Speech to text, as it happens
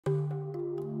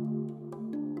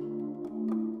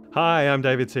Hi, I'm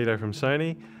David Cito from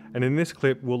Sony, and in this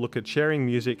clip we'll look at sharing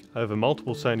music over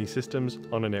multiple Sony systems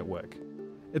on a network.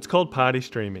 It's called party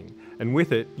streaming, and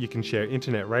with it you can share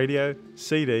internet radio,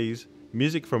 CDs,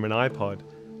 music from an iPod,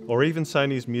 or even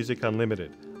Sony's Music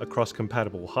Unlimited across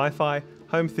compatible hi-fi,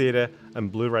 home theatre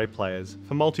and Blu-ray players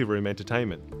for multi-room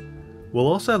entertainment. We'll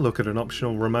also look at an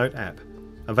optional remote app,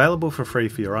 available for free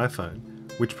for your iPhone,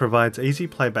 which provides easy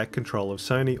playback control of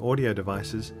Sony audio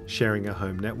devices sharing a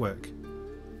home network.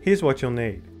 Here's what you'll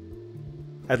need.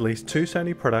 At least 2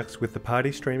 Sony products with the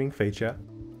party streaming feature,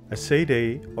 a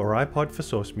CD or iPod for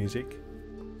source music,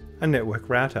 a network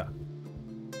router.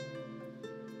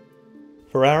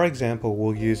 For our example,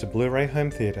 we'll use a Blu-ray home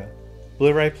theatre,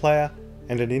 Blu-ray player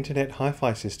and an internet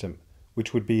hi-fi system,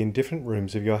 which would be in different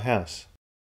rooms of your house.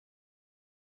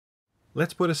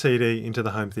 Let's put a CD into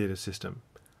the home theatre system.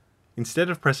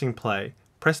 Instead of pressing play,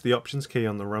 press the Options key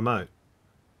on the remote.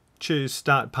 Choose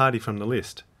Start Party from the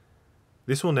list.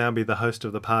 This will now be the host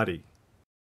of the party.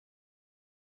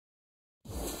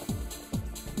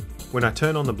 When I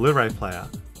turn on the Blu-ray player,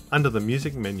 under the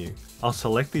Music menu, I'll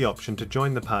select the option to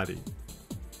join the party.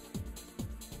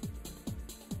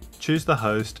 Choose the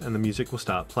host and the music will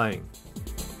start playing.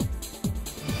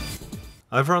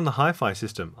 Over on the hi-fi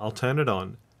system, I'll turn it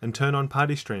on and turn on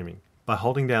party streaming by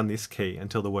holding down this key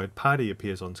until the word party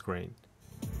appears on screen.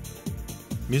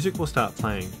 Music will start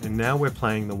playing, and now we're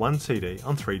playing the one CD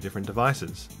on 3 different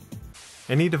devices.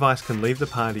 Any device can leave the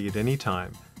party at any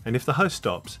time, and if the host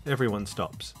stops, everyone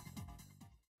stops.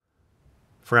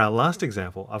 For our last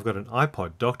example, I've got an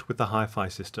iPod docked with the hi-fi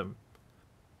system.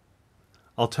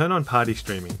 I'll turn on party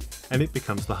streaming, and it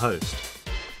becomes the host.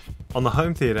 On the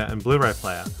home theatre and Blu-ray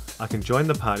player, I can join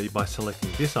the party by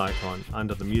selecting this icon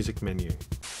under the Music menu.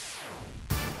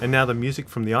 And now the music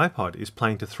from the iPod is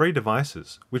playing to 3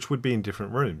 devices, which would be in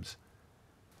different rooms.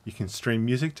 You can stream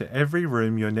music to every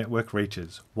room your network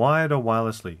reaches, wired or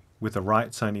wirelessly, with the right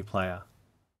Sony player.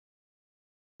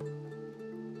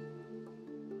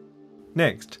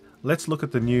 Next, let's look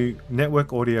at the new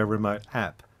Network Audio Remote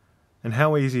app, and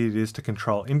how easy it is to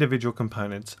control individual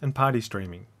components and party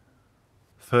streaming.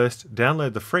 First,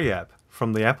 download the free app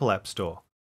from the Apple App Store.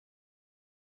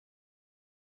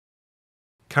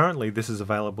 Currently this is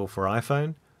available for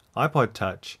iPhone, iPod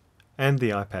Touch and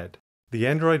the iPad. The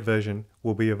Android version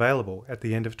will be available at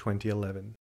the end of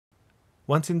 2011.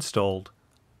 Once installed,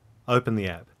 open the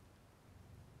app.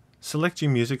 Select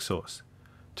your music source.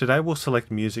 Today we'll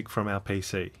select music from our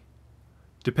PC.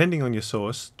 Depending on your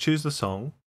source, choose the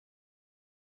song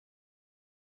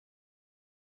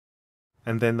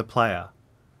and then the player.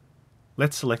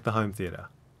 Let's select the home theatre.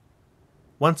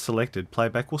 Once selected,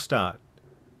 playback will start.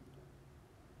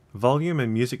 Volume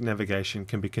and music navigation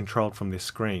can be controlled from this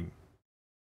screen.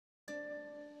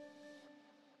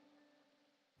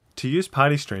 To use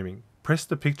party streaming, press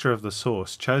the picture of the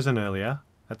source chosen earlier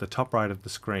at the top right of the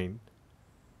screen.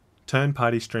 Turn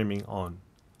party streaming on.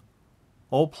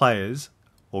 All players,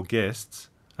 or guests,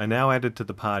 are now added to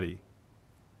the party.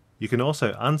 You can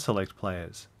also unselect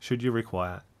players, should you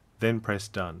require, then press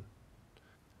Done.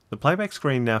 The playback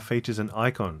screen now features an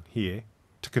icon here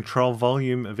to control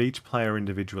volume of each player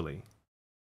individually.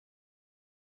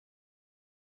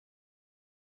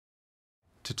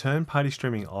 To turn party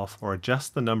streaming off or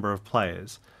adjust the number of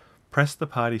players, press the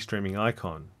party streaming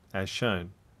icon, as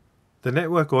shown. The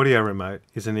Network Audio Remote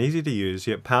is an easy to use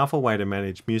yet powerful way to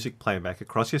manage music playback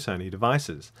across your Sony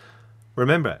devices.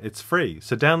 Remember, it's free,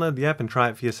 so download the app and try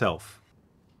it for yourself.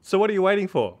 So what are you waiting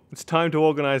for? It's time to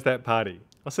organise that party.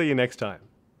 I'll see you next time.